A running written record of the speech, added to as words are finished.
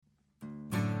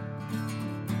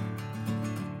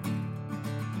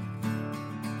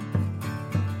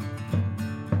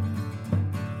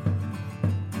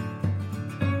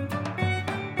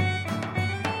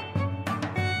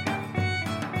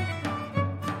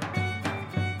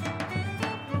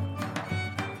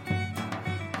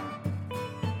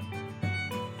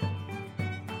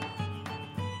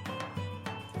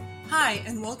Hi,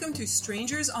 and welcome to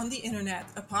Strangers on the Internet,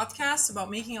 a podcast about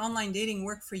making online dating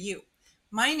work for you.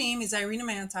 My name is Irina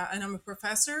Manta, and I'm a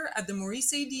professor at the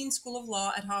Maurice A. Dean School of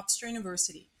Law at Hofstra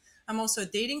University. I'm also a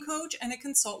dating coach and a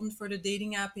consultant for the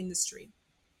dating app industry.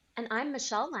 And I'm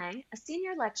Michelle Lang, a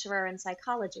senior lecturer in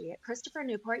psychology at Christopher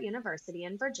Newport University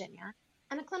in Virginia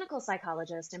and a clinical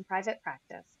psychologist in private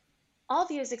practice. All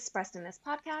views expressed in this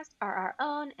podcast are our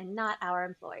own and not our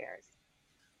employers.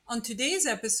 On today's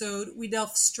episode, we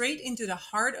delve straight into the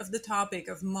heart of the topic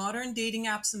of modern dating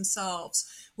apps themselves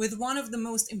with one of the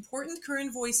most important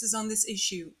current voices on this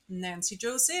issue, Nancy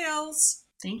Jo Sales.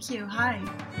 Thank you. Hi.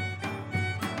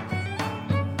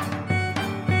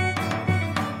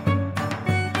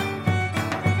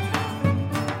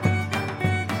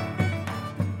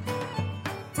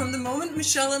 From the moment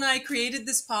Michelle and I created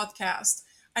this podcast,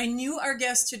 I knew our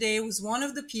guest today was one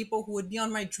of the people who would be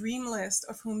on my dream list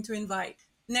of whom to invite.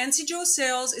 Nancy Jo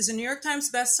Sales is a New York Times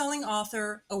bestselling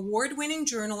author, award-winning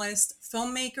journalist,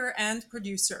 filmmaker, and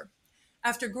producer.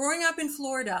 After growing up in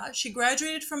Florida, she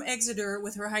graduated from Exeter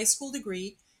with her high school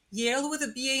degree, Yale with a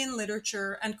BA in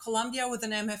literature, and Columbia with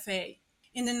an MFA.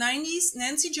 In the 90s,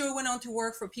 Nancy Jo went on to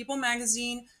work for People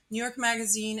magazine, New York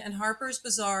Magazine, and Harper's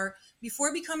Bazaar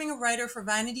before becoming a writer for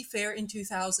Vanity Fair in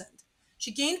 2000.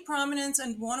 She gained prominence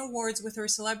and won awards with her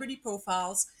celebrity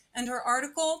profiles, and her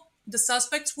article, The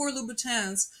Suspects Wore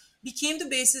Louboutins, became the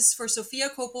basis for Sofia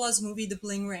Coppola's movie The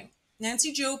Bling Ring.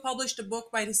 Nancy Jo published a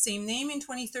book by the same name in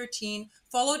 2013,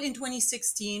 followed in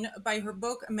 2016 by her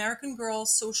book American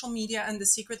Girls, Social Media, and the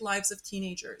Secret Lives of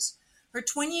Teenagers. Her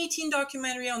 2018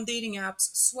 documentary on dating apps,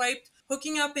 Swiped,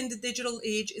 Hooking Up in the Digital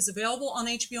Age, is available on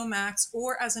HBO Max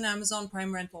or as an Amazon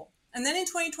Prime rental. And then in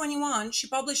 2021, she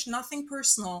published Nothing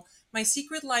Personal, My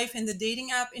Secret Life in the Dating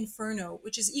App Inferno,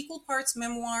 which is equal parts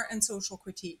memoir and social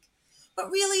critique. But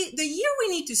really, the year we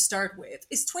need to start with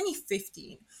is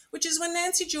 2015, which is when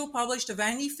Nancy Jo published a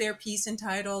Vanity Fair piece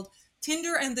entitled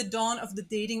Tinder and the Dawn of the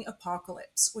Dating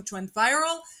Apocalypse, which went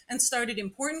viral and started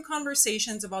important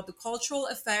conversations about the cultural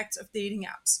effects of dating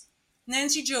apps.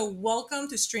 Nancy Jo, welcome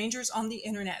to Strangers on the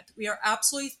Internet. We are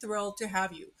absolutely thrilled to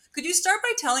have you. Could you start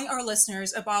by telling our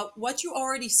listeners about what you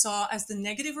already saw as the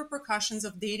negative repercussions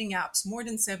of dating apps more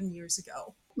than 7 years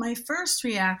ago? My first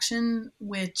reaction,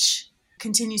 which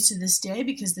continues to this day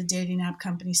because the dating app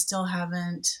companies still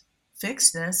haven't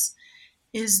fixed this,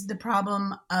 is the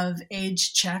problem of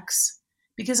age checks.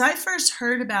 Because I first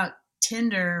heard about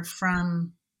Tinder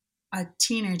from a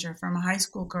teenager, from a high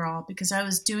school girl, because I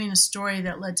was doing a story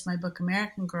that led to my book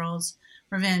American Girls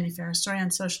for Vanity Fair, a story on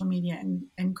social media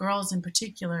and girls in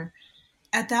particular.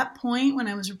 At that point, when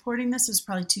I was reporting this, it was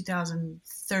probably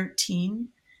 2013.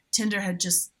 Tinder had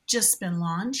just been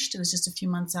launched. It was just a few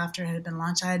months after it had been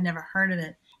launched. I had never heard of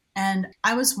it. And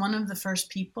I was one of the first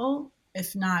people,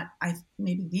 if not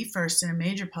maybe the first in a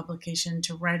major publication,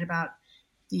 to write about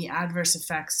the adverse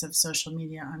effects of social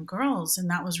media on girls. And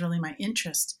that was really my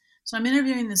interest. So I'm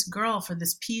interviewing this girl for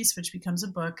this piece, which becomes a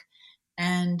book.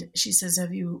 And she says,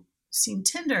 "Have you seen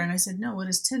Tinder?" And I said, "No, what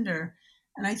is Tinder?"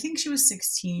 And I think she was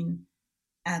 16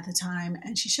 at the time.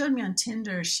 And she showed me on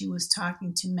Tinder, she was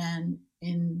talking to men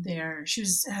she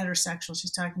was heterosexual. She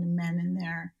was talking to men in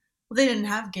their, well, they didn't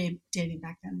have gay dating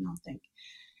back then, I don't think.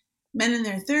 Men in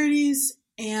their 30s.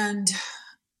 And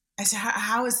I said,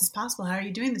 how is this possible? How are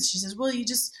you doing this? She says, well, you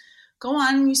just go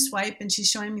on and you swipe. And she's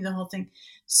showing me the whole thing.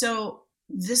 So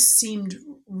this seemed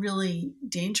really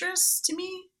dangerous to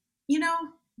me,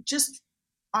 just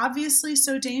obviously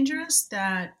so dangerous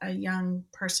that a young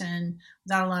person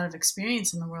without a lot of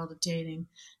experience in the world of dating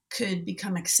could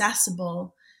become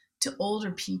accessible to older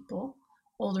people,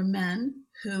 older men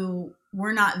who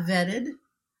were not vetted.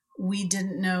 We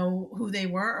didn't know who they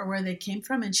were or where they came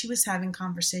from. And she was having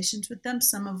conversations with them,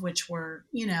 some of which were,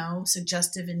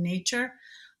 suggestive in nature.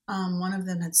 One of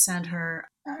them had sent her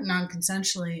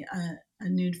non-consensually a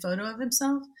nude photo of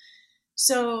himself.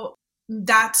 So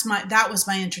that was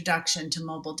my introduction to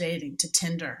mobile dating, to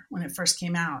Tinder when it first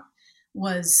came out,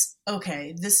 was,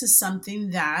 okay, this is something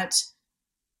that,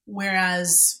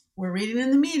 whereas we're reading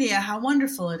in the media how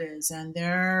wonderful it is, and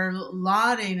they're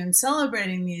lauding and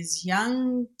celebrating these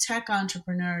young tech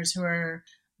entrepreneurs who are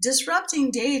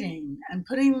disrupting dating and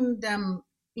putting them,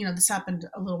 this happened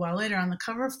a little while later, on the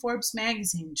cover of Forbes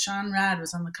magazine. Sean Rad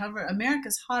was on the cover,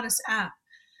 America's hottest app.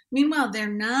 Meanwhile,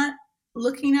 they're not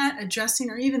looking at, addressing,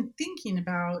 or even thinking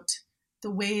about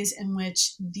the ways in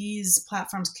which these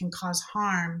platforms can cause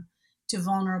harm to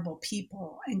vulnerable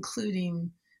people,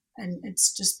 including, and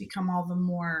it's just become all the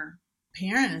more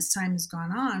apparent as time has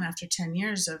gone on after 10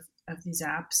 years of these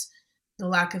apps, the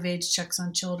lack of age checks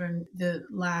on children, the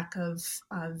lack of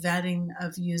vetting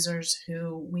of users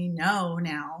who we know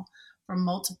now from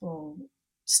multiple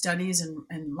studies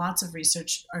and lots of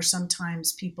research are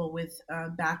sometimes people with a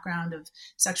background of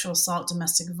sexual assault,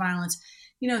 domestic violence.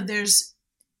 There's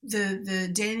the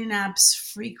dating apps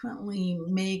frequently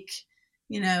make,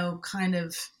 kind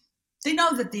of, they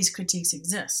know that these critiques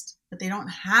exist, but they don't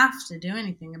have to do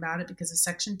anything about it because of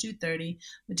Section 230,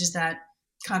 which is that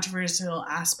controversial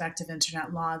aspect of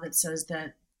internet law that says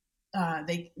that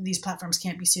these platforms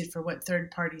can't be sued for what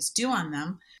third parties do on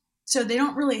them. So they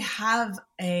don't really have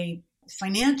a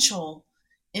financial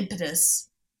impetus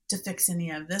to fix any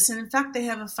of this. And in fact, they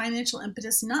have a financial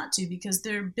impetus not to, because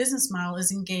their business model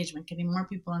is engagement, getting more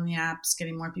people on the apps,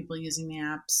 getting more people using the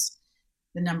apps.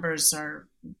 The numbers are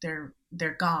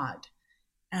their God,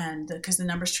 and because the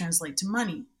numbers translate to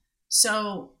money.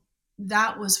 So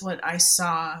that was what I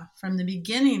saw from the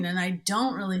beginning, and I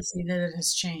don't really see that it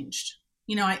has changed.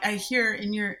 I hear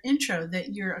in your intro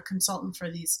that you're a consultant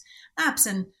for these apps,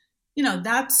 and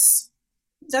that's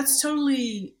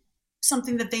totally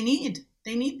something that they need.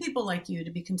 They need people like you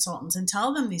to be consultants and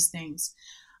tell them these things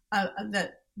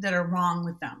that are wrong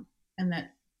with them, and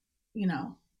that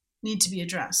need to be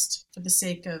addressed for the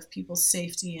sake of people's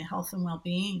safety and health and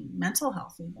well-being, mental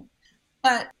health even.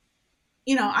 But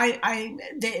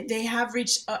they have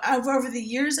reached over the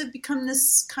years. I've become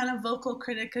this kind of vocal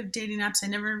critic of dating apps. I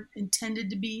never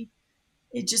intended to be.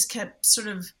 It just kept sort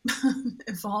of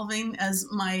evolving as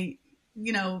my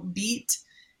beat,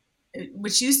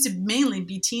 which used to mainly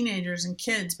be teenagers and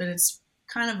kids, but it's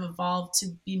kind of evolved to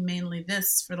be mainly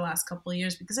this for the last couple of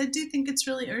years, because I do think it's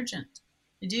really urgent.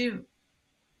 I do.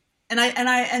 And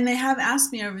they have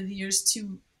asked me over the years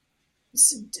to,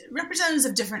 representatives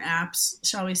of different apps,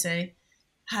 shall we say,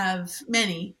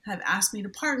 many have asked me to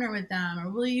partner with them, or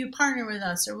will you partner with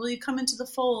us, or will you come into the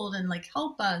fold and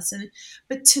help us?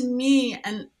 But to me,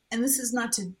 and this is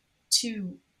not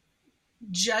to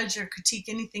judge or critique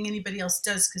anything anybody else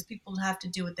does, because people have to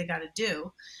do what they got to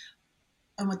do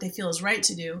and what they feel is right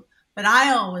to do. But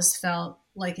I always felt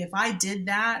like if I did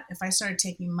that, if I started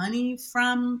taking money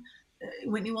from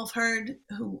Whitney Wolf Herd,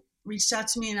 who reached out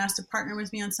to me and asked to partner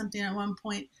with me on something at one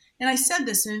point. And I said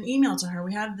this in an email to her.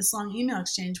 We had this long email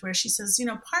exchange where she says,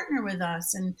 partner with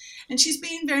us. And she's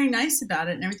being very nice about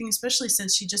it and everything, especially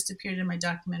since she just appeared in my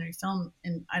documentary film.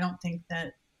 And I don't think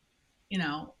that,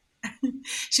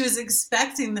 she was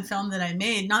expecting the film that I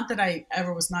made. Not that I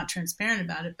ever was not transparent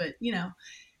about it, but, she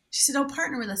said,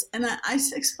 partner with us. And I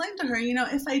explained to her,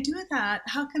 if I do that,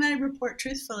 how can I report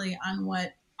truthfully on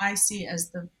what I see as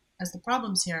the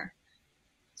problems here?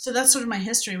 So that's sort of my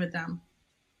history with them.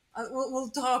 We'll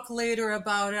talk later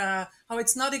about how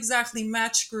it's not exactly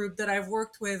Match Group that I've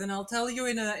worked with, and I'll tell you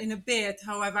in a bit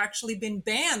how I've actually been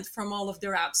banned from all of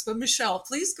their apps. But Michelle,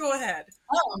 please go ahead.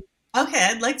 Oh, okay.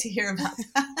 I'd like to hear about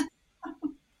that.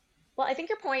 Well, I think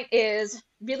your point is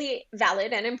really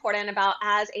valid and important about,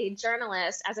 as a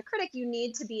journalist, as a critic, you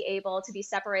need to be able to be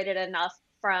separated enough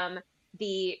from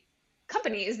the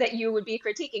companies that you would be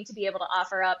critiquing to be able to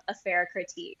offer up a fair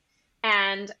critique.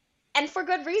 And for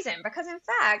good reason, because in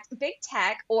fact, big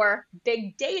tech, or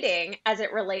big dating as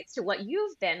it relates to what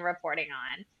you've been reporting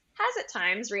on, has at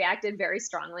times reacted very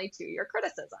strongly to your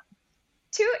criticism.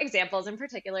 Two examples in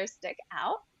particular stick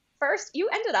out. First, you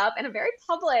ended up in a very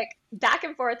public back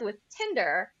and forth with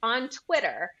Tinder on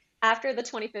Twitter after the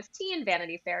 2015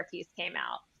 Vanity Fair piece came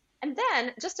out. And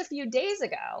then just a few days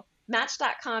ago,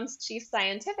 Match.com's chief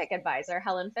scientific advisor,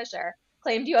 Helen Fisher,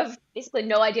 claimed you have basically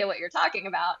no idea what you're talking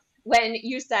about when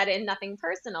you said in Nothing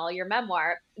Personal, your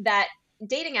memoir, that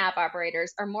dating app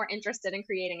operators are more interested in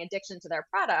creating addiction to their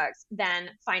products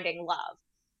than finding love.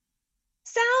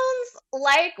 Sounds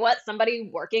like what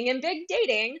somebody working in big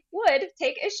dating would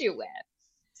take issue with.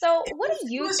 So what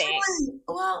do you think?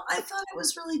 I thought it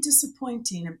was really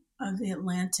disappointing of The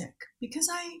Atlantic, because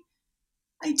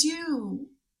I do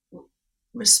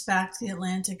respect The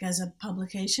Atlantic as a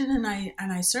publication, and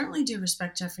I certainly do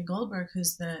respect Jeffrey Goldberg,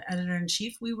 who's the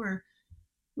editor-in-chief. We were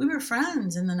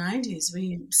friends in the 90s.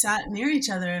 We sat near each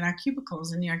other in our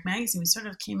cubicles in New York Magazine. We sort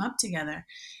of came up together.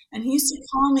 And he used to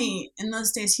call me, in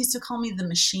those days, he used to call me the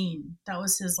Machine. That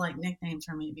was his nickname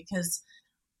for me, because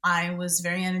I was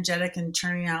very energetic and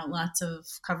churning out lots of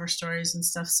cover stories and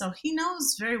stuff. So he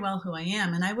knows very well who I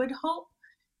am. And I would hope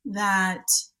that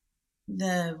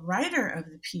the writer of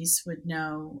the piece would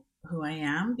know who I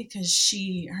am, because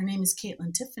her name is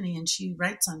Caitlin Tiffany, and she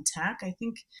writes on tech. I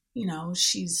think,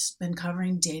 she's been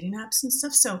covering dating apps and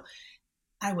stuff. So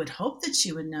I would hope that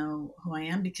she would know who I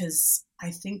am, because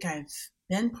I think I've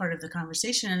been part of the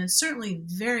conversation. And it's certainly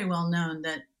very well known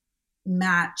that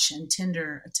Match and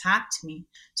Tinder attacked me.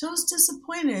 So I was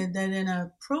disappointed that in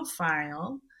a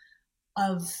profile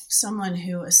of someone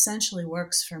who essentially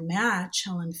works for Match,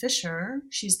 Helen Fisher,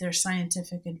 she's their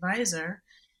scientific advisor,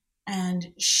 and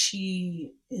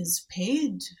she is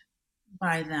paid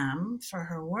by them for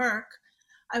her work.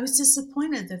 I was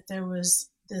disappointed that there was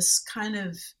this kind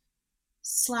of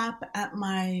slap at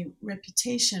my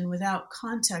reputation without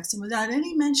context and without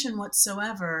any mention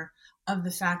whatsoever of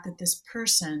the fact that this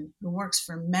person who works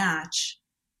for Match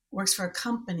works for a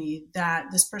company that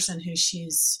this person who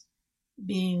she's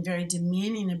being very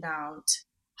demeaning about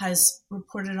has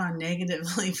reported on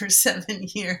negatively for 7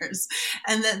 years,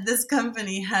 and that this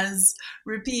company has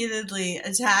repeatedly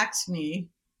attacked me.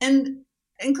 And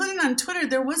including on Twitter,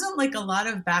 there wasn't like a lot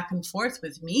of back and forth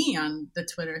with me on the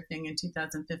Twitter thing in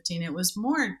 2015. It was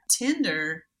more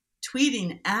Tinder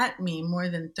tweeting at me more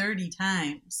than 30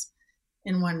 times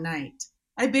in one night.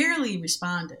 I barely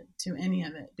responded to any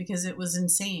of it because it was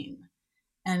insane.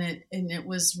 And it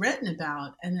was written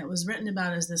about, and it was written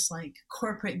about as this like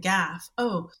corporate gaffe.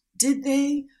 Oh, did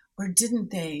they or didn't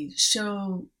they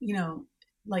show,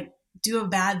 like do a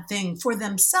bad thing for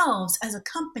themselves as a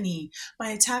company by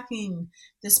attacking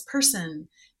this person?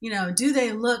 Do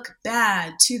they look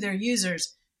bad to their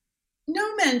users?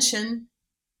 No mention,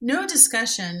 no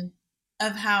discussion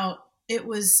of how it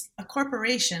was a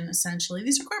corporation, essentially.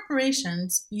 These are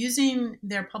corporations using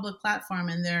their public platform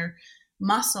and their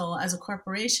muscle as a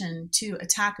corporation to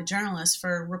attack a journalist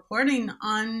for reporting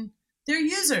on their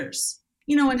users.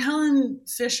 When Helen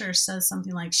Fisher says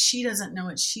something like she doesn't know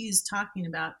what she's talking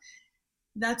about,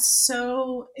 it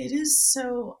is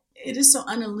so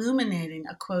unilluminating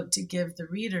a quote to give the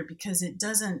reader, because it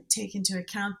doesn't take into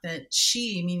account that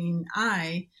she, meaning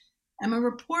I, am a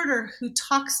reporter who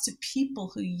talks to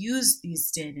people who use these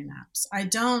dating apps. I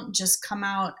don't just come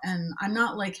out, and I'm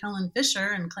not like Helen Fisher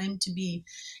and claim to be,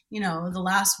 the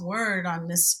last word on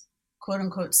this quote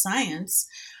unquote science.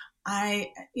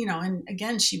 And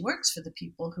again, she works for the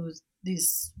people who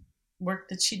these work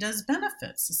that she does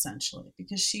benefits, essentially,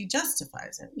 because she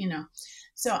justifies it.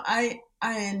 So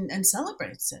and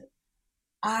celebrates it.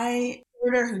 I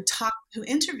reporter who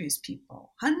interviews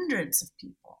people, hundreds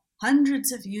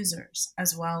of users,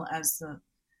 as well as the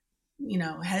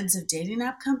heads of dating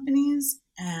app companies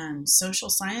and social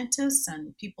scientists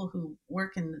and people who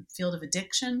work in the field of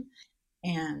addiction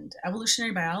and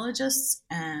evolutionary biologists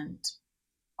and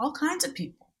all kinds of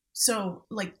people. So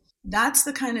like that's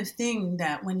the kind of thing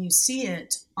that when you see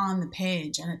it on the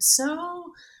page, and it's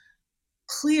so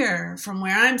clear from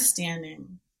where I'm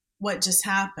standing what just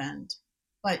happened,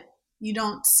 but you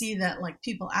don't see that like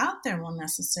people out there will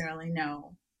necessarily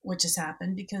know what just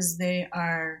happened, because they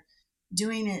are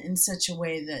doing it in such a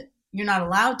way that you're not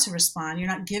allowed to respond. You're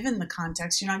not given the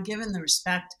context. You're not given the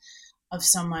respect of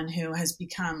someone who has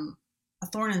become a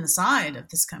thorn in the side of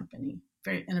this company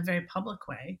in a very public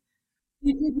way.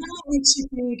 It really makes you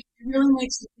think. It really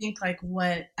makes you think like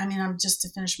what I mean. I'm just to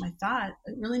finish my thought.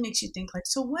 It really makes you think like,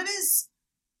 so what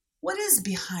is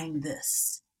behind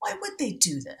this? Why would they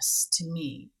do this to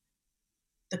me?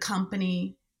 The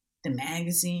company, the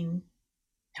magazine,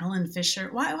 Helen Fisher.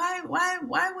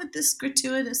 Why would this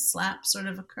gratuitous slap sort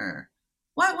of occur?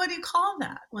 What do you call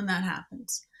that when that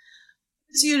happens?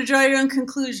 It's you to draw your own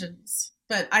conclusions.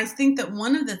 But I think that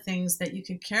one of the things that you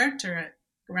could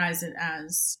characterize it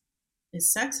as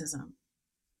is sexism,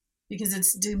 because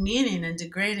it's demeaning and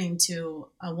degrading to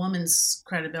a woman's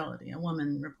credibility, a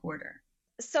woman reporter.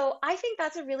 So I think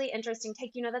that's a really interesting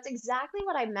take. That's exactly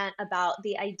what I meant about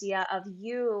the idea of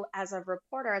you as a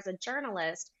reporter, as a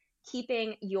journalist,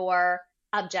 keeping your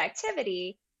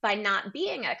objectivity by not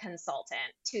being a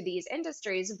consultant to these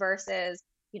industries versus,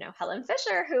 Helen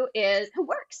Fisher, who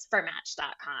works for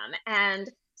Match.com. And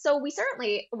so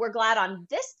we're glad on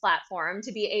this platform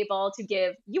to be able to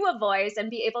give you a voice and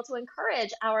be able to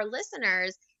encourage our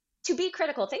listeners to be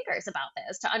critical thinkers about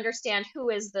this, to understand who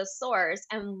is the source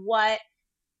and what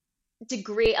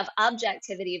degree of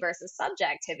objectivity versus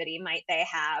subjectivity might they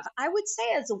have. I would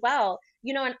say as well,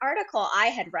 an article I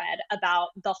had read about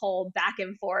the whole back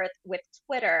and forth with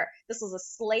Twitter, this was a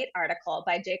Slate article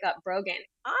by Jacob Brogan.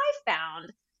 I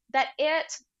found that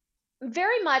it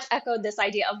very much echoed this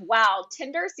idea of, wow,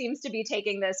 Tinder seems to be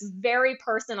taking this very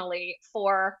personally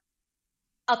for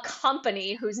a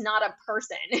company who's not a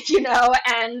person,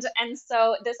 and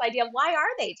so this idea of why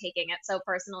are they taking it so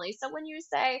personally? So when you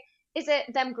say, is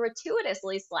it them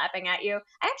gratuitously slapping at you?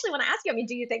 I actually want to ask you,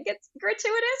 do you think it's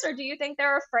gratuitous, or do you think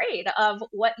they're afraid of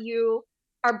what you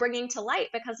are bringing to light?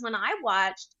 Because when I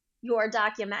watched your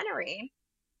documentary,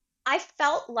 I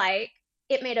felt like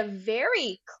it made a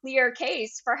very clear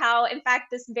case for how, in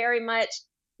fact, this very much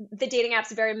the dating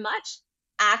apps very much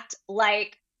act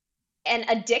like an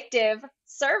addictive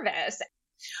service.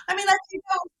 I mean,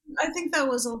 I think that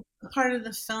was a part of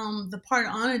the film. The part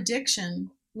on addiction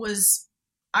was,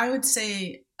 I would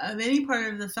say, of any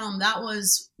part of the film, that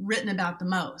was written about the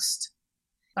most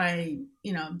by,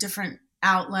 different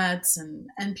outlets, and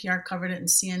NPR covered it and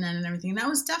CNN and everything. That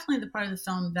was definitely the part of the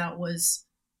film that was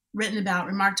written about,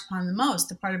 remarked upon the most,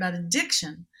 the part about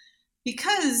addiction.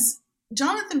 Because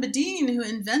Jonathan Badeen, who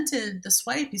invented the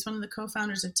swipe, he's one of the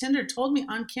co-founders of Tinder, told me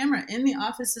on camera in the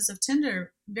offices of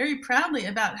Tinder very proudly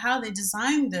about how they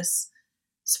designed this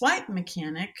swipe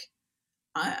mechanic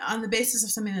on the basis of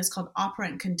something that's called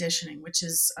operant conditioning, which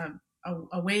is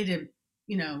a way to,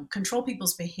 control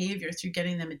people's behavior through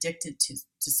getting them addicted to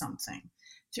something,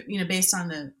 based on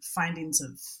the findings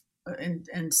of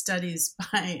and studies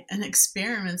by and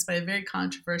experiments by a very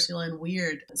controversial and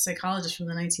weird psychologist from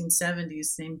the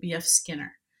 1970s named B.F.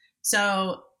 Skinner.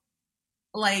 So,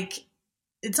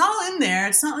 it's all in there.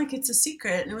 It's not like it's a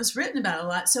secret, and it was written about a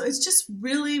lot. So it's just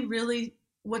really, really,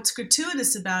 what's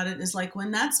gratuitous about it is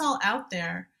when that's all out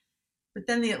there, but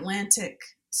then the Atlantic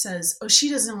says, oh, she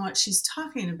doesn't know what she's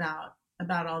talking about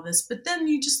all this. But then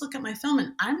you just look at my film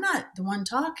and I'm not the one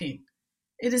talking.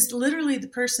 It is literally the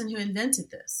person who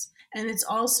invented this. And it's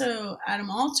also Adam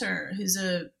Alter, who's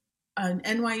an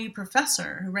NYU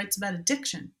professor who writes about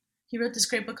addiction. He wrote this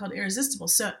great book called Irresistible.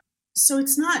 So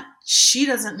it's not, she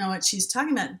doesn't know what she's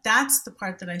talking about. That's the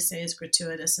part that I say is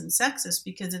gratuitous and sexist,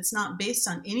 because it's not based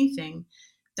on anything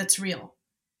that's real.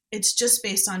 It's just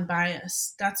based on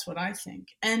bias. That's what I think.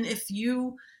 And if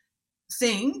the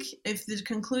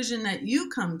conclusion that you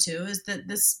come to is that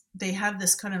they have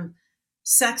this kind of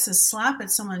sexist slap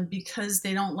at someone because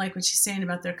they don't like what she's saying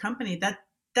about their company,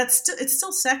 it's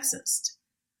still sexist,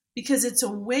 because it's a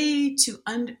way to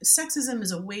sexism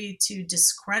is a way to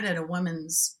discredit a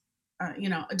woman's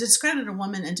discredit a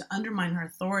woman and to undermine her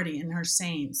authority in her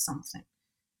saying something.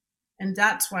 And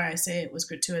that's why I say it was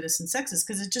gratuitous and sexist,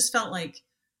 because it just felt like,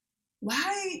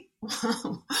 why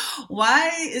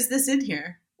is this in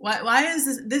here? Why is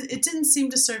this? It didn't seem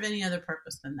to serve any other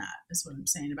purpose than that, is what I'm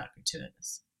saying about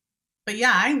gratuitous. But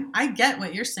yeah, I get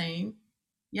what you're saying.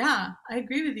 Yeah, I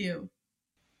agree with you.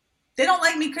 They don't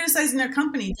like me criticizing their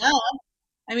company. Duh.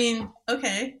 I mean,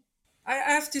 okay. I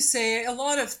have to say, a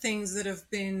lot of things that have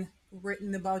been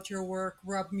written about your work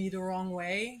rub me the wrong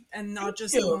way, and not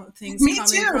just things me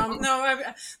coming too. from. No,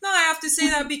 I have to say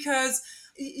that because,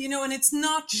 and it's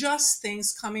not just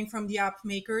things coming from the app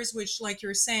makers, which, like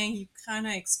you're saying, you kind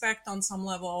of expect on some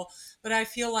level. But I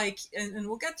feel like, and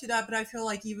we'll get to that, but I feel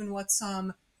like even what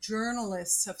some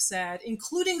journalists have said,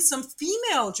 including some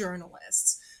female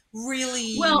journalists,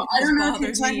 really I don't know if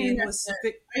you're talking about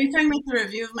are you talking about the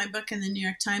review of my book in the New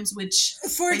York Times, which,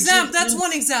 for example, that's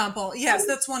one example. Yes,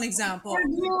 that's one example. The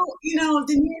New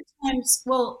York Times,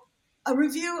 a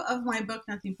review of my book,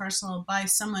 Nothing Personal, by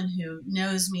someone who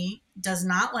knows me, does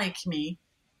not like me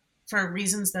for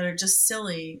reasons that are just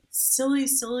silly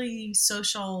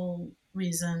social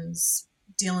reasons,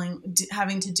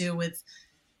 having to do with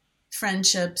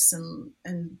friendships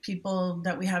and people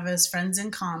that we have as friends in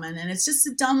common. And it's just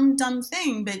a dumb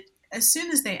thing. But as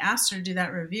soon as they asked her to do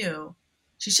that review,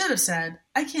 she should have said,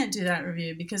 I can't do that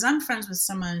review because I'm friends with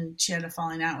someone she had a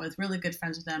falling out with, really good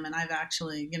friends with them. And I've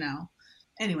actually,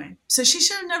 anyway, so she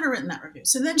should have never written that review.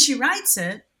 So then she writes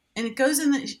it, and it goes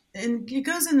in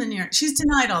the New York. She's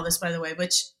denied all this, by the way,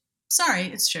 which, sorry,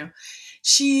 it's true.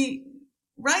 She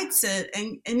writes it,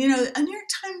 and a New York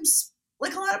Times,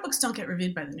 like a lot of books, don't get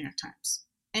reviewed by the New York Times.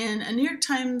 And a New York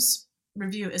Times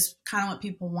review is kind of what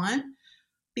people want,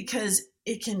 because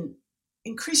it can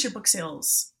increase your book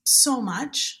sales so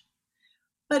much,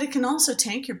 but it can also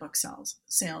tank your book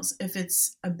sales if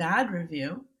it's a bad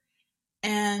review.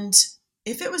 And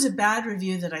if it was a bad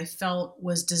review that I felt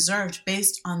was deserved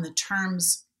based on the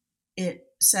terms it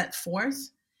set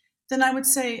forth, then I would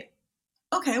say,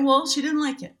 okay, well, she didn't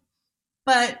like it.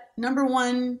 But number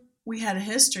one, we had a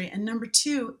history. And number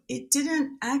two, it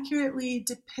didn't accurately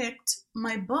depict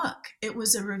my book. It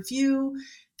was a review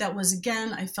that was,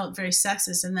 again, I felt very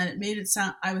sexist, and that it made it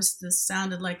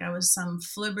sounded like I was some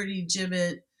flibberty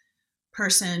gibbet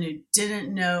person who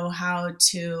didn't know how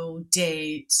to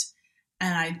date.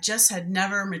 And I just had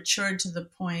never matured to the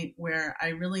point where I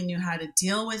really knew how to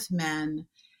deal with men.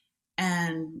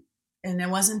 And it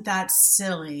wasn't that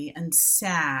silly and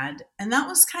sad. And that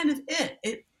was kind of it.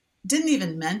 It didn't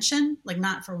even mention,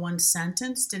 not for one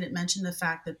sentence, did it mention the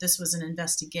fact that this was an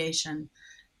investigation.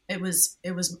 It was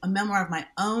a memoir of my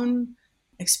own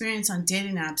experience on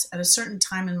dating apps at a certain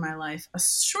time in my life, a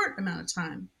short amount of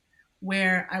time,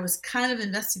 where I was kind of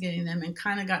investigating them and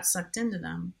kind of got sucked into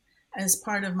them. as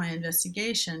part of my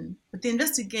investigation. But the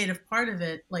investigative part of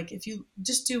it, like if you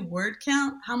just do word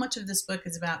count, how much of this book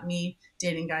is about me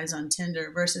dating guys on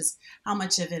Tinder versus how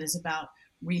much of it is about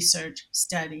research,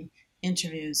 study,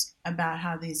 interviews about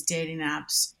how these dating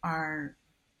apps are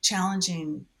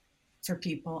challenging for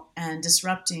people and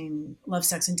disrupting love,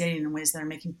 sex, and dating in ways that are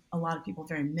making a lot of people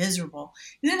very miserable.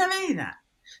 It didn't have any of that.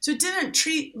 So it didn't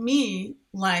treat me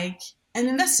like an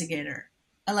investigator,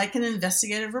 like an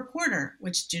investigative reporter,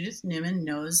 which Judith Newman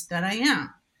knows that I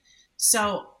am.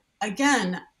 So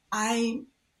again, I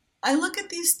look at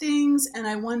these things and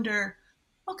I wonder,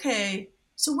 okay,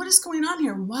 so what is going on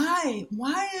here?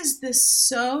 Why is this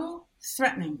so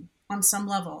threatening on some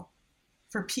level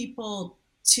for people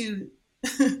to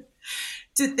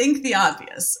to think the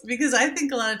obvious? Because I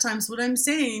think a lot of times what I'm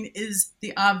saying is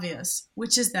the obvious,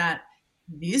 which is that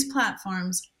these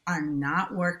platforms are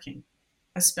not working,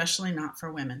 especially not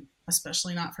for women,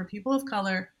 especially not for people of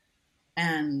color.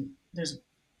 And there's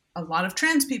a lot of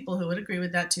trans people who would agree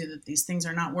with that too, that these things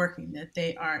are not working, that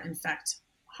they are in fact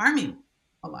harming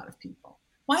a lot of people.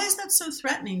 Why is that so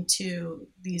threatening to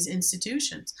these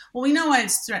institutions? Well, we know why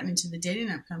it's threatening to the dating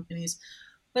app companies,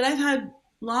 but I've had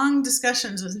long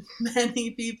discussions with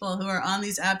many people who are on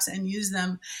these apps and use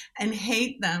them and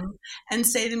hate them and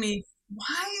say to me,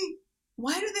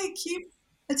 why do they keep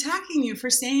attacking you for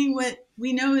saying what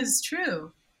we know is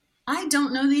true? I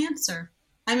don't know the answer.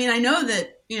 I mean, I know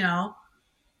that,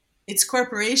 it's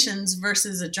corporations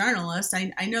versus a journalist.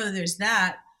 I know there's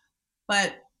that,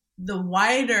 but the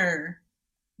wider,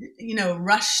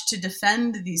 rush to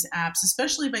defend these apps,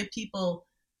 especially by people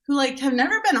who have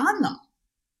never been on them,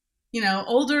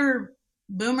 older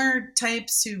boomer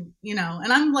types who,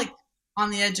 and I'm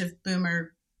on the edge of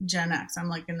boomer Gen X.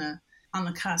 I'm on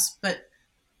the cusp, but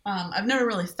I've never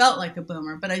really felt like a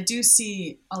boomer, but I do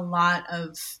see a lot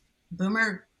of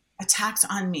boomer attacks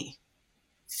on me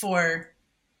for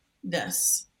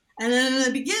this. And then in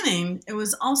the beginning, it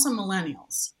was also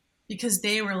millennials because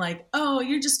they were like, oh,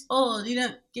 you're just old. You're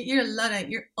a Luddite.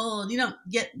 You're old. You don't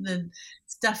get the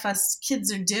stuff us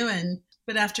kids are doing.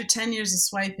 But after 10 years of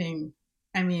swiping,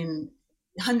 I mean,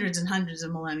 hundreds and hundreds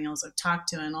of millennials I've talked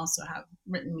to and also have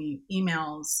written me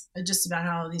emails just about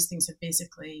how these things have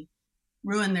basically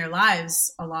ruined their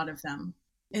lives, a lot of them,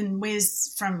 in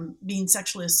ways from being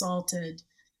sexually assaulted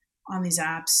on these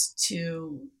apps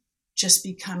to just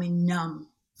becoming numb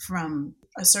from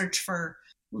a search for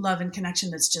love and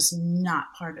connection that's just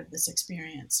not part of this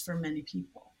experience for many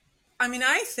people. I mean,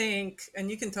 I think, and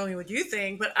you can tell me what you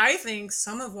think, but I think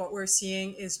some of what we're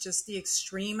seeing is just the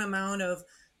extreme amount of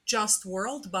just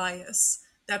world bias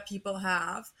that people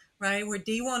have, right? Where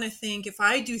they want to think if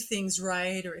I do things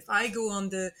right, or if I go on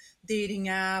the dating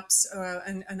apps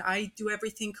and I do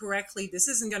everything correctly, this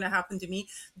isn't going to happen to me.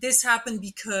 This happened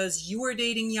because you were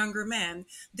dating younger men.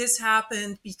 This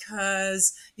happened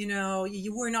because,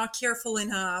 you were not careful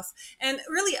enough. And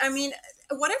really, I mean,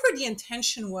 whatever the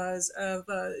intention was of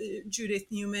Judith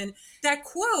Newman, that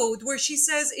quote where she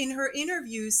says in her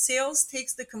interview, sales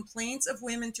takes the complaints of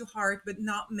women to heart, but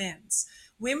not men's.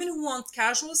 Women who want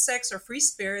casual sex are free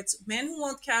spirits. Men who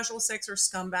want casual sex are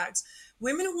scumbags.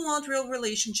 Women who want real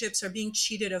relationships are being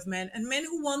cheated of men. And men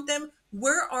who want them,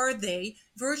 where are they?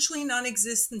 Virtually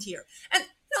non-existent here. And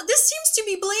this seems to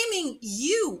be blaming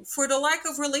you for the lack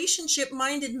of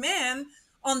relationship-minded men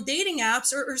on dating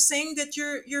apps, or saying that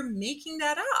you're making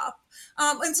that up.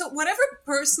 And so whatever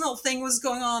personal thing was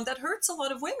going on, that hurts a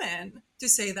lot of women to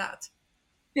say that.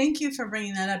 Thank you for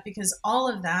bringing that up, because all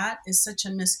of that is such a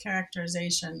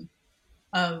mischaracterization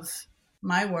of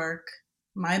my work,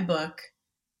 my book,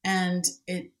 and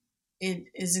it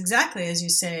is exactly as you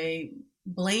say,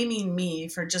 blaming me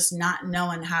for just not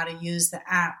knowing how to use the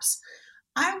apps.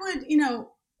 I would,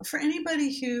 for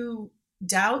anybody who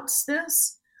doubts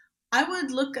this, I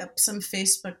would look up some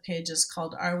Facebook pages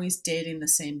called Are We Dating the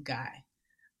Same Guy?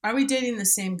 Are We Dating the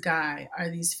Same Guy are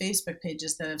these Facebook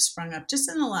pages that have sprung up just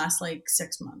in the last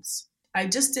 6 months. I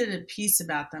just did a piece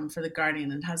about them for The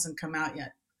Guardian. It hasn't come out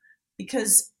yet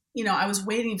because, I was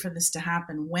waiting for this to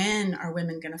happen. When are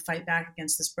women going to fight back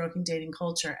against this broken dating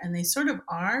culture? And they sort of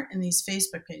are in these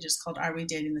Facebook pages called Are We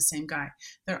Dating the Same Guy?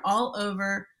 They're all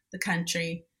over the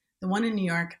country. The one in New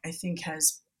York, I think,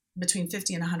 has between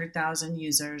 50 and 100,000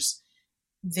 users.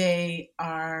 They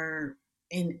are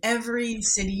in every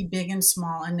city, big and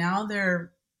small, and now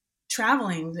they're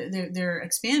traveling. They're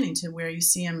expanding to where you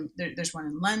see them. There's one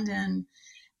in London,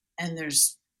 and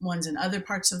there's ones in other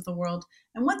parts of the world.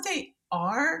 And what they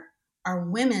are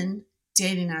women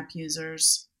dating app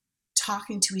users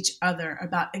talking to each other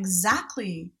about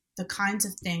exactly the kinds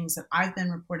of things that I've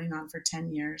been reporting on for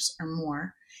 10 years or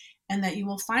more, and that you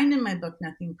will find in my book,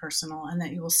 Nothing Personal, and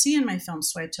that you will see in my film,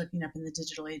 Swipe Hooking Up in the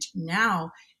Digital Age.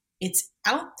 Now it's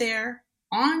out there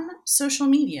on social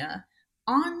media,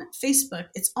 on Facebook.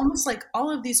 It's almost like all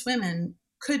of these women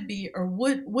could be or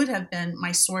would have been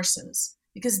my sources,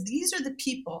 because these are the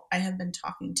people I have been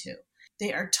talking to.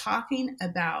 They are talking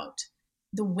about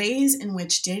the ways in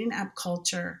which dating app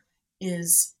culture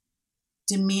is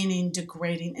demeaning,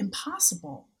 degrading,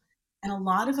 impossible. And a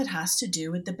lot of it has to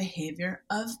do with the behavior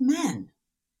of men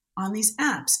on these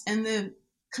apps. And the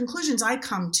conclusions I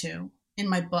come to in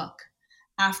my book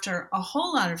after a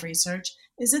whole lot of research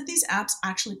is that these apps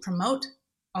actually promote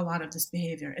a lot of this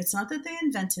behavior. It's not that they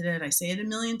invented it. I say it a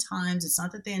million times. It's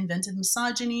not that they invented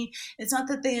misogyny. It's not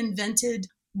that they invented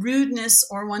rudeness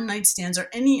or one night stands or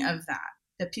any of that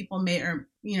people may or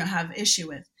have issue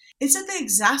with. It's that they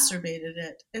exacerbated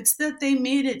it. It's that they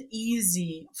made it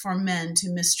easy for men to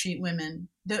mistreat women.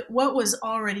 That what was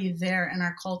already there in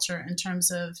our culture in terms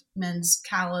of men's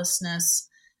callousness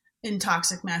in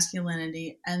toxic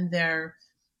masculinity and their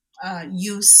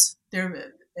use,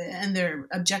 their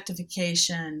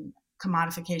objectification,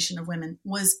 commodification of women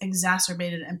was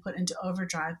exacerbated and put into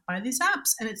overdrive by these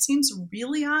apps. And it seems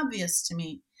really obvious to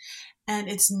me. And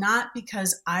it's not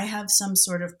because I have some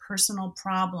sort of personal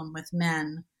problem with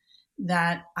men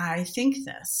that I think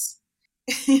this.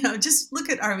 Just look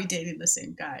at, are we dating the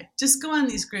same guy? Just go on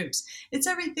these groups. It's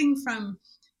everything from,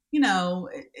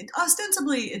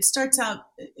 ostensibly it starts out,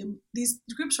 these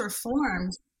groups were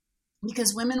formed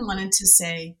because women wanted to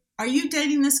say, are you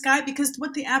dating this guy? Because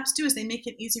what the apps do is they make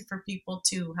it easy for people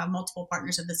to have multiple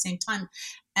partners at the same time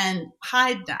and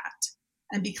hide that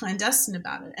and be clandestine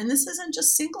about it. And this isn't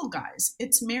just single guys,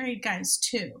 it's married guys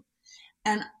too.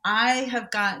 And I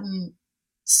have gotten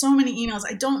so many emails,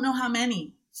 I don't know how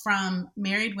many, from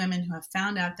married women who have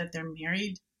found out that their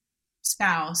married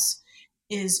spouse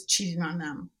is cheating on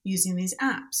them using these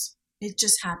apps. It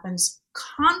just happens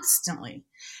constantly.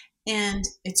 And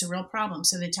it's a real problem.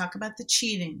 So they talk about the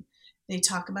cheating. They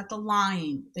talk about the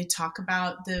lying. They talk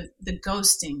about the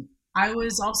ghosting. I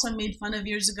was also made fun of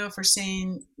years ago for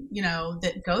saying,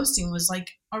 that ghosting was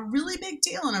like a really big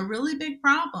deal and a really big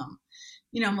problem.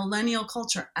 Millennial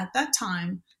culture at that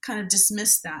time kind of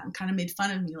dismissed that and kind of made fun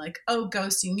of me like, oh,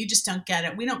 ghosting, you just don't get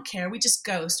it. We don't care. We just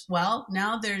ghost. Well,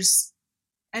 now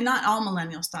and not all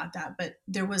millennials thought that, but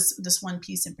there was this one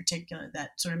piece in particular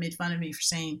that sort of made fun of me for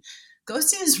saying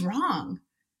ghosting is wrong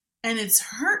and it's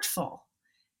hurtful.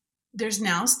 There's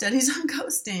now studies on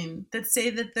ghosting that say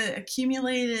that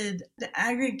the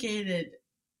aggregated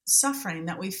suffering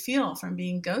that we feel from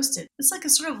being ghosted, it's like a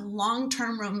sort of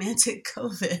long-term romantic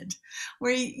COVID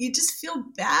where you just feel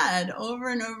bad over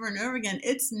and over and over again.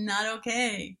 It's not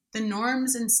okay. The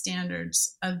norms and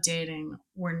standards of dating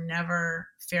were never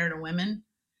fair to women,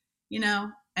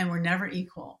 and were never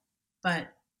equal, but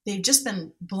they've just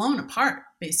been blown apart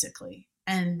basically.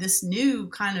 And this new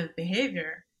kind of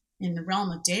behavior in the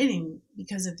realm of dating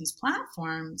because of these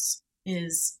platforms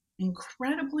is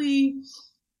incredibly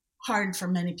hard for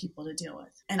many people to deal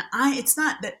with. And it's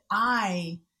not that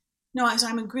I'm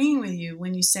agreeing with you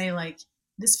when you say like,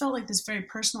 this felt like this very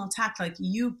personal attack, like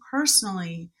you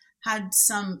personally had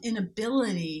some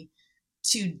inability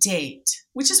to date,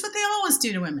 which is what they always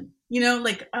do to women,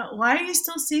 why are you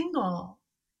still single?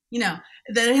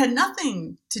 That it had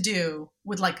nothing to do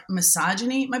with like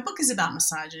misogyny. My book is about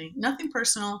misogyny, nothing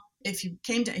personal. If you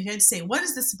had to say, what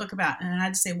is this book about? And I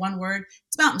had to say one word,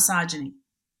 it's about misogyny.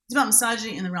 It's about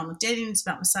misogyny in the realm of dating. It's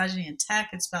about misogyny in tech.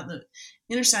 It's about the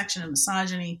intersection of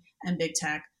misogyny and big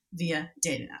tech via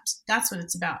dating apps. That's what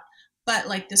it's about. But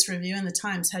like this review in the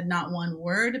Times had not one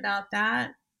word about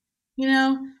that,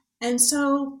 And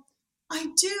so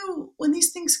I do, when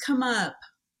these things come up,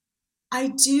 I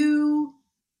do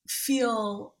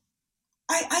feel,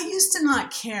 I used to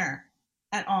not care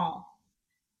at all.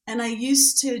 And I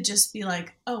used to just be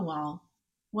like, oh, well,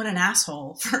 what an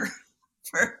asshole for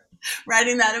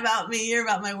writing that about me or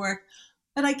about my work.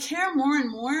 But I care more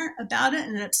and more about it,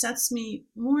 and it upsets me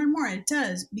more and more. It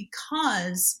does,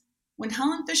 because when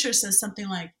Helen Fisher says something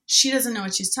like, she doesn't know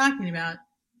what she's talking about,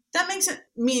 that makes it,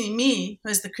 meaning me, who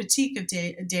has the critique of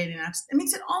dating apps, it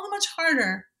makes it all the much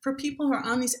harder for people who are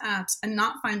on these apps and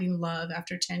not finding love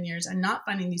after 10 years and not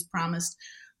finding these promised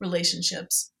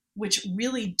relationships, which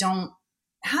really don't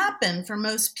happen for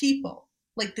most people.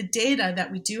 Like the data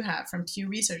that we do have from Pew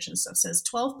Research and stuff says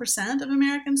 12% of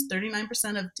Americans,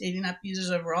 39% of dating app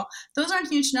users overall. Those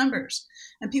aren't huge numbers.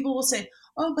 And people will say,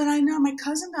 oh, but I know my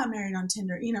cousin got married on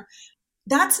Tinder.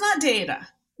 That's not data.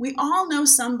 We all know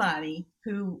somebody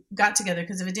who got together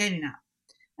because of a dating app.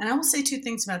 And I will say two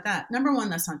things about that. Number one,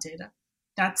 that's not data.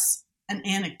 That's an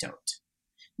anecdote.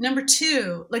 Number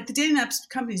two, like the dating apps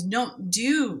companies don't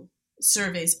do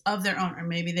surveys of their own, or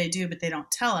maybe they do, but they don't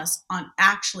tell us on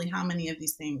actually how many of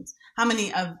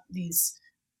these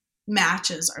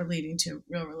matches are leading to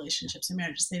real relationships and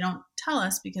marriages. They don't tell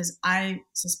us because I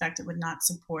suspect it would not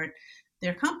support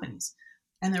their companies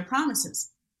and their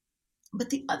promises.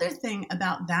 But the other thing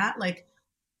about that, like,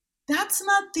 that's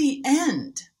not the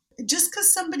end. Just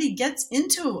because somebody gets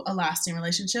into a lasting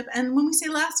relationship, and when we say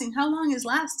lasting, how long is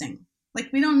lasting?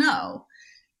 Like, we don't know.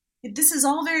 This is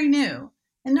all very new.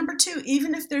 And number two,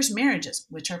 even if there's marriages,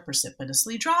 which are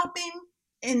precipitously dropping,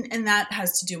 and that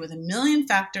has to do with a million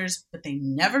factors, but they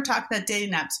never talk about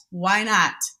dating apps. Why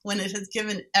not? When it has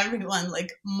given everyone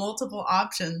like multiple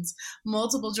options,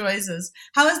 multiple choices.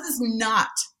 How is this not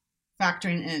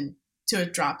factoring in to a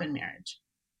drop in marriage?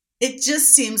 It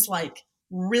just seems like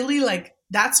really like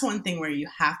that's one thing where you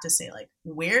have to say like,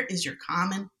 where is your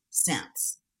common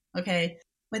sense? Okay.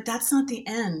 But that's not the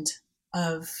end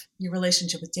of your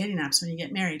relationship with dating apps when you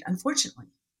get married, unfortunately.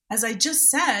 As I just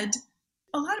said,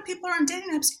 a lot of people on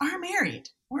dating apps are married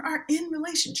or are in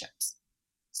relationships.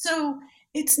 So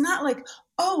it's not like,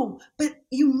 oh, but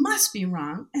you must be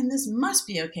wrong and this must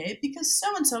be okay because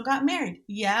so-and-so got married.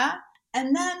 Yeah.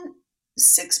 And then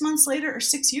 6 months later or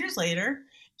 6 years later,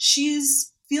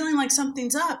 she's feeling like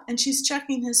something's up and she's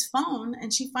checking his phone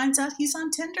and she finds out he's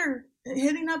on Tinder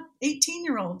hitting up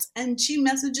 18-year-olds and she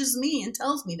messages me and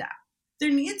tells me that. There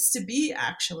needs to be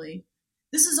actually,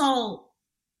 this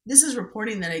is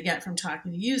reporting that I get from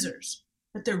talking to users,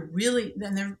 but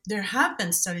there have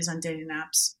been studies on dating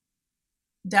apps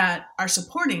that are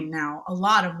supporting now a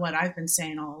lot of what I've been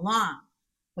saying all along.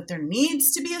 But there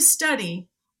needs to be a study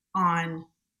on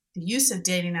the use of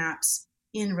dating apps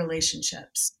in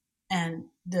relationships and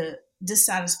the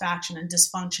dissatisfaction and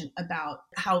dysfunction about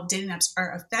how dating apps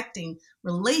are affecting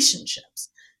relationships,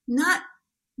 not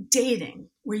dating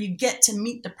where you get to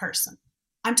meet the person.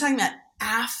 I'm talking about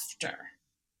after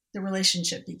the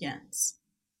relationship begins.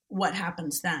 What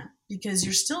happens then? Because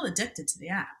you're still addicted to the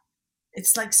app.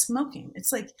 It's like smoking.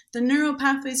 It's like the neural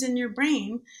pathways in your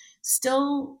brain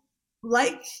still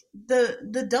like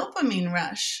the dopamine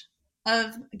rush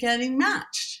of getting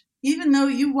matched, even though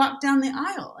you walked down the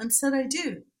aisle and said, I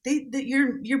do.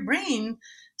 Your brain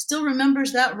still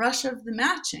remembers that rush of the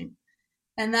matching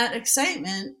and that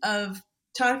excitement of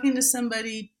talking to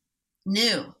somebody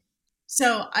new.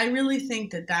 So I really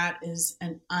think that is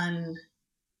an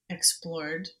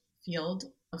unexplored field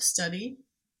of study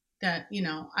that,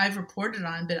 I've reported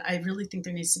on, but I really think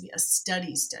there needs to be a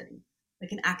study,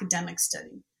 like an academic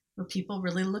study where people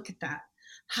really look at that.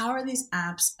 How are these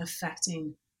apps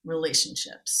affecting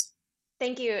relationships?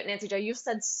 Thank you, Nancy Jo. You've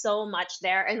said so much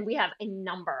there, and we have a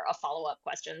number of follow-up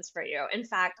questions for you. In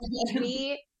fact,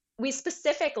 we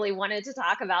specifically wanted to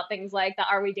talk about things like the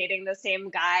Are We Dating the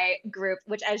Same Guy group,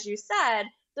 which, as you said,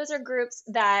 those are groups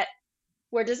that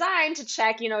were designed to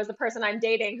check, is the person I'm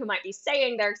dating who might be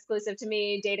saying they're exclusive to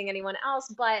me, dating anyone else,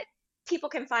 but people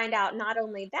can find out not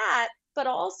only that, but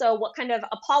also what kind of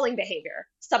appalling behavior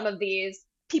some of these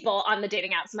people on the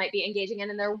dating apps might be engaging in,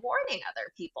 and they're warning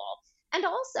other people. And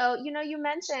also, you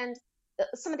mentioned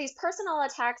some of these personal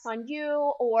attacks on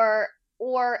you or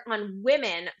on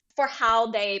women for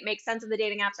how they make sense of the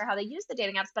dating apps or how they use the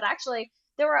dating apps, but actually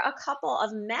there were a couple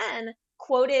of men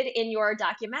quoted in your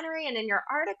documentary and in your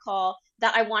article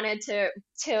that I wanted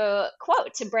to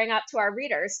quote to bring up to our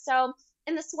readers. So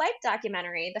in the Swipe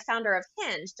documentary, the founder of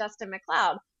Hinge, Justin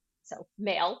McLeod, so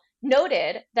male,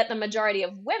 noted that the majority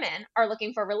of women are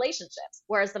looking for relationships,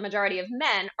 whereas the majority of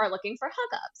men are looking for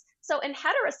hookups. So in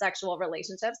heterosexual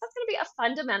relationships, that's going to be a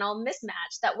fundamental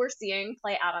mismatch that we're seeing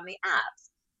play out on the apps.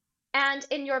 And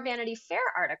in your Vanity Fair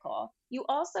article, you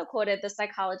also quoted the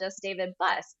psychologist David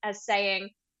Buss as saying,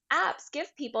 apps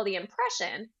give people the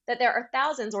impression that there are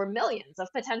thousands or millions of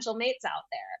potential mates out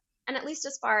there. And at least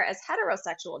as far as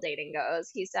heterosexual dating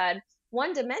goes, he said,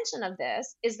 one dimension of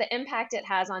this is the impact it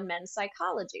has on men's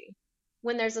psychology.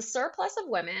 When there's a surplus of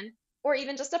women, or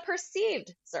even just a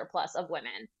perceived surplus of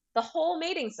women, the whole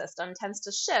mating system tends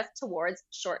to shift towards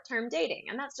short-term dating.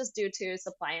 And that's just due to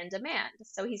supply and demand.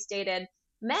 So he stated,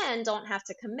 men don't have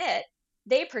to commit.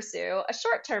 They pursue a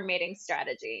short-term mating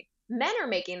strategy. Men are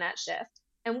making that shift,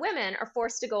 and women are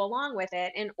forced to go along with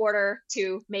it in order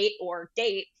to mate or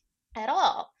date at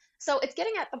all. So it's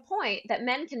getting at the point that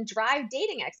men can drive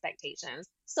dating expectations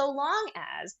so long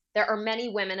as there are many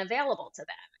women available to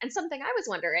them. And something I was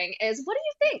wondering is, what do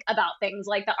you think about things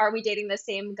like the Are We Dating the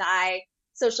Same Guy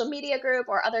social media group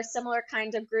or other similar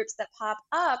kinds of groups that pop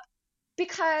up?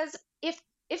 Because if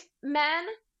men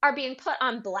are being put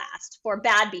on blast for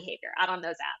bad behavior out on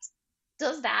those apps,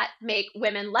 does that make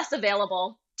women less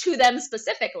available to them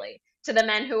specifically, to the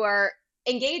men who are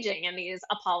engaging in these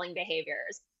appalling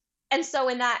behaviors. And so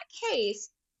in that case,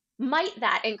 might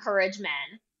that encourage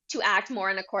men to act more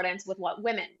in accordance with what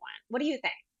women want? What do you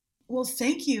think? Well,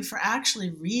 thank you for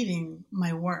actually reading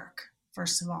my work,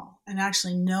 first of all, and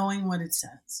actually knowing what it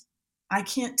says. I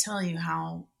can't tell you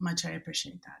how much I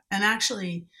appreciate that. And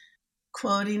actually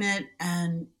quoting it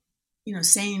and,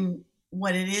 saying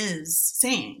what it is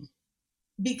saying.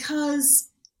 Because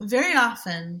very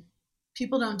often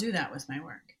people don't do that with my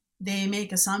work. They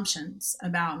make assumptions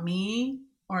about me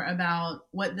or about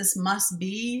what this must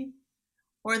be,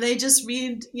 or they just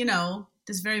read,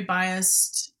 this very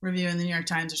biased review in the New York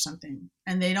Times or something,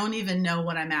 and they don't even know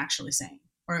what I'm actually saying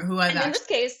or who I've And in this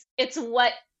case, it's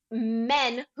what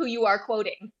men who you are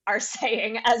quoting are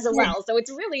saying as well. So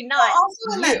it's really not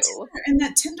also you. in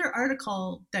that Tinder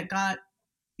article that got,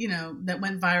 that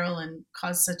went viral and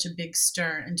caused such a big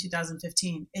stir in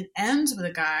 2015. It ends with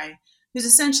a guy who's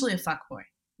essentially a fuckboy,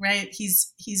 right?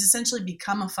 He's essentially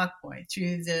become a fuckboy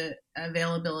through the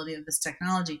availability of this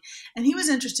technology. And he was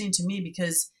interesting to me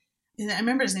because I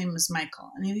remember his name was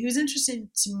Michael. And he was interesting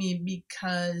to me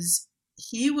because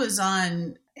he was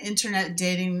on internet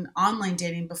dating, online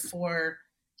dating before.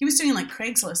 He was doing like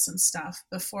Craigslist and stuff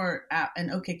before, and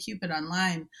OkCupid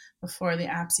online before the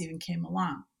apps even came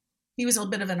along. He was a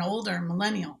bit of an older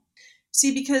millennial.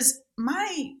 See, because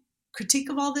my critique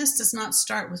of all this does not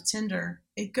start with Tinder.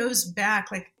 It goes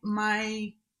back, like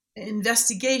my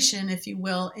investigation, if you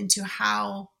will, into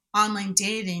how online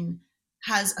dating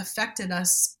has affected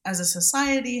us as a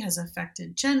society, has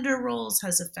affected gender roles,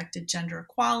 has affected gender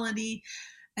equality,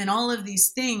 and all of these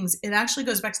things. It actually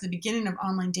goes back to the beginning of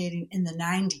online dating in the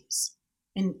 90s,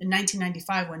 in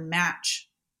 1995 when Match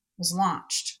was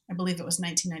launched. I believe it was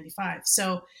 1995.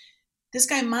 So this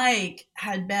guy, Mike,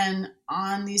 had been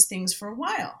on these things for a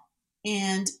while,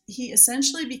 and he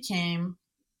essentially became,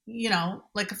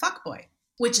 like a fuckboy,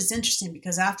 which is interesting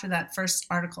because after that first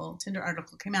article, Tinder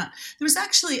article came out, there was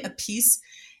actually a piece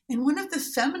in one of the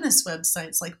feminist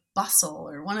websites like Bustle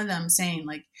or one of them saying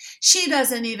like, she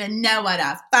doesn't even know what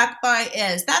a fuckboy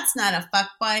is. That's not a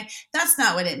fuckboy. That's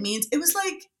not what it means. It was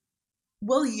like,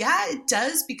 well, yeah, it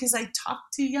does because I talk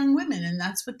to young women and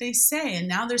that's what they say. And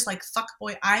now there's like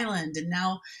fuckboy island. And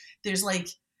now there's like,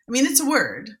 it's a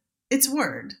word. It's a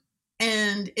word.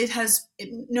 And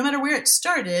no matter where it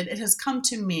started, it has come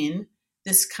to mean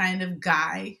this kind of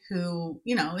guy who,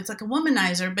 it's like a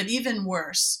womanizer, but even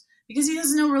worse because he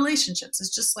has no relationships.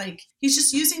 It's just like, he's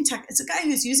just using tech. It's a guy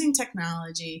who's using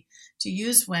technology to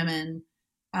use women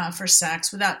for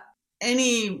sex without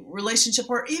any relationship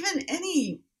or even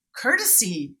any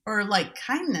courtesy or like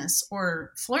kindness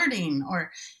or flirting,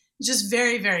 or just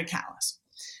very, very callous.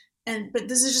 But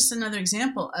this is just another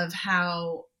example of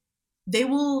how they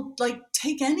will like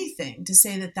take anything to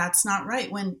say that that's not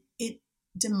right when it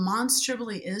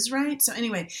demonstrably is right. So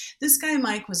anyway, this guy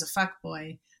Mike was a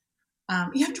fuckboy.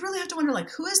 You really have to wonder,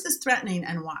 like, who is this threatening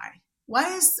and why?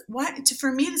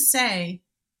 For me to say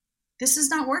this is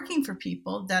not working for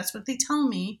people, that's what they tell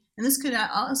me, and this could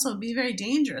also be very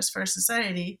dangerous for our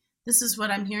society. This is what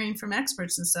I'm hearing from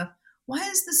experts and stuff. Why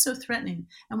is this so threatening?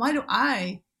 And why do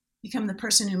I become the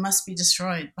person who must be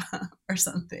destroyed or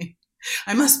something?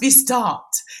 I must be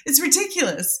stalked. It's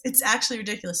ridiculous. It's actually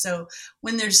ridiculous. So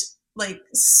when there's like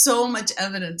so much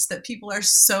evidence that people are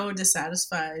so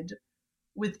dissatisfied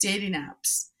with dating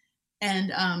apps,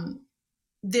 and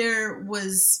there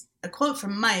was a quote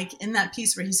from Mike in that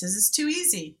piece where he says, it's too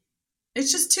easy.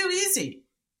 It's just too easy.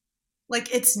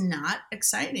 Like, it's not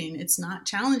exciting. It's not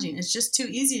challenging. It's just too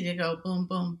easy to go boom,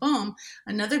 boom, boom.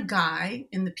 Another guy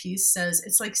in the piece says,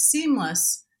 it's like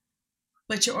seamless,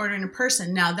 but you're ordering a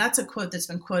person. Now, that's a quote that's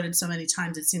been quoted so many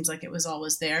times, it seems like it was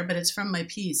always there, but it's from my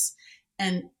piece.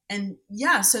 And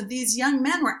yeah, so these young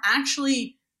men were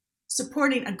actually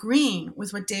agreeing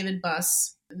with what David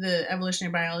Buss, the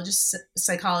evolutionary biologist,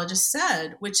 psychologist,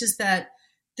 said, which is that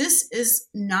this is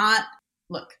not,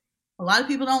 look, a lot of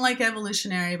people don't like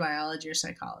evolutionary biology or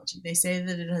psychology. They say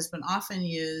that it has been often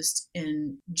used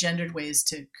in gendered ways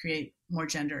to create more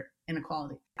gender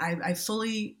inequality. I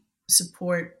fully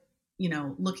support,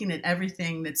 looking at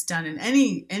everything that's done in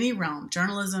any realm,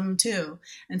 journalism too,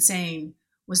 and saying,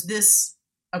 was this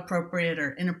appropriate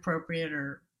or inappropriate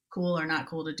or cool or not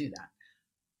cool to do that?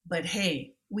 But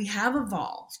hey, we have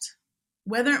evolved.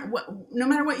 No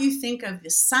matter what you think of the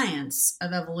science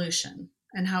of evolution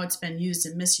and how it's been used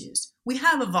and misused, we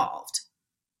have evolved.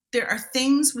 There are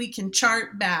things we can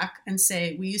chart back and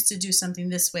say, we used to do something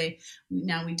this way,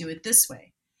 now we do it this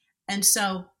way. And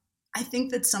so I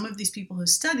think that some of these people who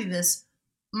study this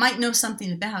might know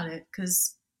something about it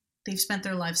because they've spent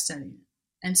their life studying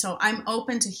it. And so I'm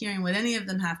open to hearing what any of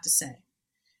them have to say.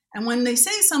 And when they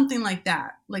say something like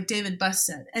that, like David Buss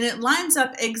said, and it lines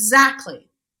up exactly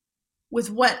with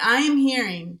what I am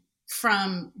hearing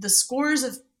from the scores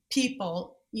of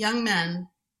people, young men,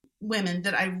 women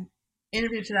that I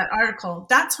interviewed for that article,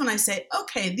 that's when I say,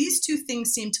 okay, these two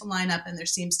things seem to line up and there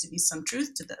seems to be some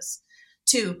truth to this.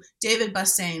 Two, David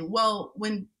Buss saying, well,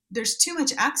 when there's too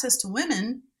much access to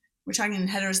women, we're talking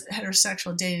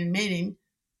heterosexual dating and mating,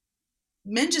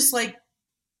 men just like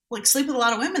sleep with a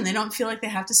lot of women. They don't feel like they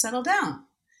have to settle down.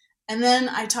 And then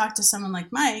I talk to someone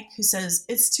like Mike who says,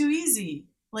 it's too easy.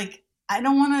 Like, I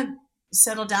don't want to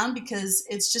settle down because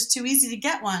it's just too easy to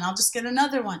get one. I'll just get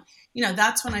another one. You know,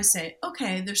 that's when I say,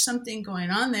 okay, there's something going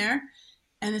on there,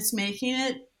 and it's making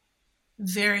it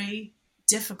very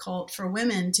difficult for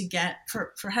women to get,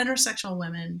 for heterosexual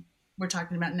women, we're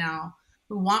talking about now,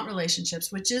 who want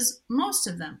relationships, which is most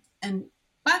of them. And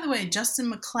by the way,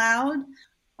 Justin McLeod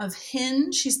of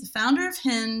Hinge, he's the founder of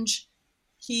Hinge.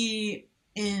 He,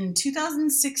 in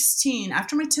 2016,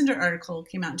 after my Tinder article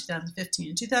came out in 2015,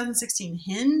 in 2016,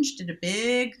 Hinge did a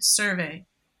big survey,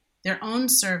 their own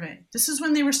survey. This is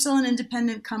when they were still an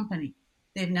independent company.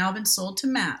 They've now been sold to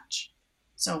Match.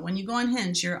 So when you go on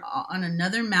Hinge, you're on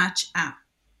another Match app.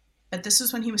 But this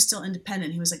was when he was still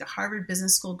independent. He was like a Harvard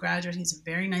Business School graduate. He's a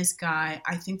very nice guy.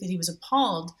 I think that he was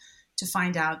appalled to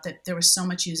find out that there was so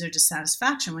much user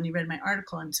dissatisfaction when he read my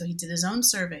article. And so he did his own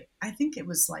survey. I think it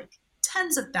was like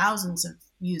tens of thousands of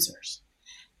users.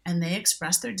 And they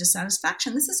expressed their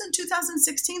dissatisfaction. This is in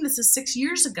 2016. This is 6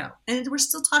 years ago. And we're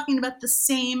still talking about the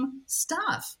same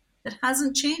stuff. That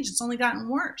hasn't changed. It's only gotten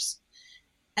worse.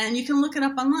 And you can look it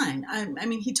up online. I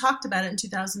mean, he talked about it in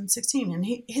 2016. And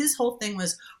his whole thing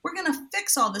was, we're going to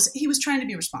fix all this. He was trying to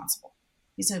be responsible.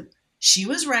 He said, she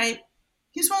was right.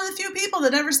 He's one of the few people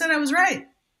that ever said I was right.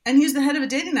 And he's the head of a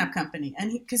dating app company.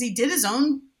 And because he did his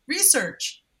own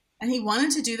research and he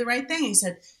wanted to do the right thing. He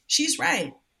said, she's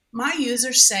right. My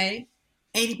users say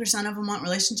 80% of them want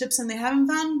relationships and they haven't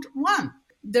found one.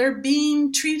 They're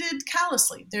being treated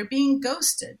callously. They're being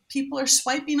ghosted. People are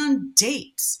swiping on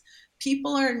dates.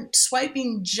 People are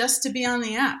swiping just to be on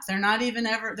the app. They're not even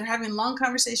ever, they're having long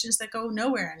conversations that go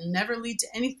nowhere and never lead to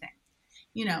anything,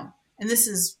 you know. And this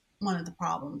is one of the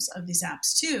problems of these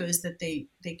apps too, is that they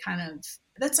kind of,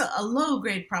 that's a low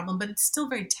grade problem, but it's still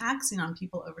very taxing on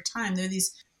people over time. There are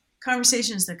these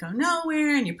conversations that go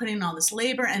nowhere and you're putting in all this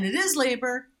labor, and it is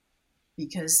labor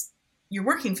because you're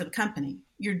working for the company.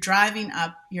 You're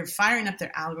you're firing up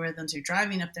their algorithms, you're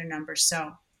driving up their numbers.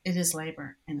 So it is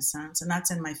labor in a sense. And that's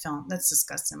in my film. That's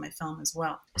discussed in my film as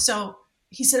well. So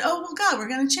he said, oh, well, God, we're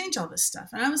going to change all this stuff.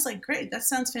 And I was like, great, that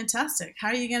sounds fantastic. How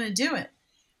are you going to do it?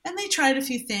 And they tried a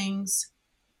few things.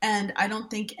 And I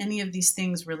don't think any of these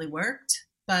things really worked,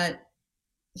 but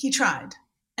he tried.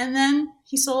 And then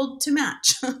he sold to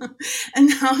Match. And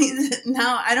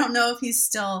now I don't know if he's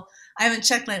still, I haven't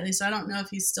checked lately, so I don't know if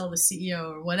he's still the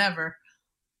CEO or whatever.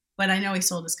 But I know he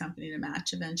sold his company to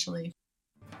Match eventually.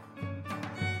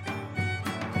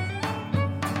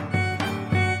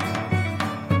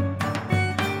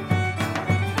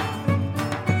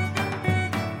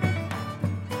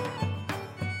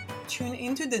 Tune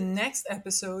into the next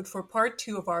episode for part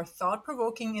 2 of our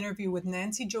thought-provoking interview with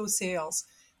Nancy Jo Sales,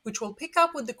 which will pick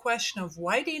up with the question of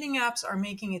why dating apps are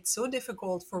making it so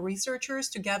difficult for researchers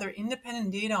to gather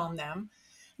independent data on them.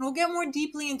 And we'll get more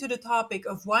deeply into the topic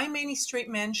of why many straight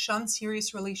men shun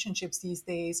serious relationships these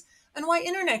days, and why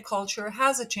internet culture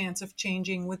has a chance of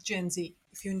changing with Gen Z.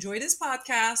 If you enjoy this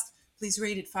podcast, please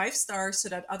rate it 5 stars so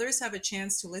that others have a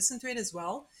chance to listen to it as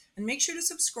well. And make sure to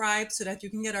subscribe so that you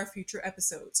can get our future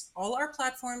episodes. All our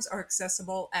platforms are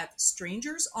accessible at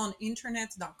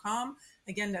strangersoninternet.com.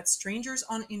 Again, that's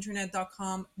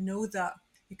strangersoninternet.com. Know the.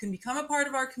 You can become a part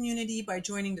of our community by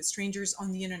joining the Strangers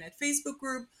on the Internet Facebook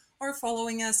group or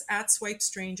following us at Swipe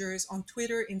Strangers on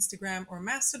Twitter, Instagram, or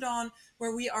Mastodon,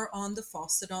 where we are on the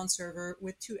Fosstodon server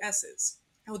with 2 S's.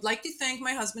 I would like to thank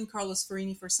my husband Carlos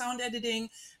Farini for sound editing,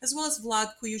 as well as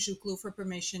Vlad Kuyuzhuklu for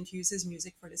permission to use his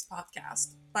music for this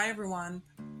podcast. Bye, everyone.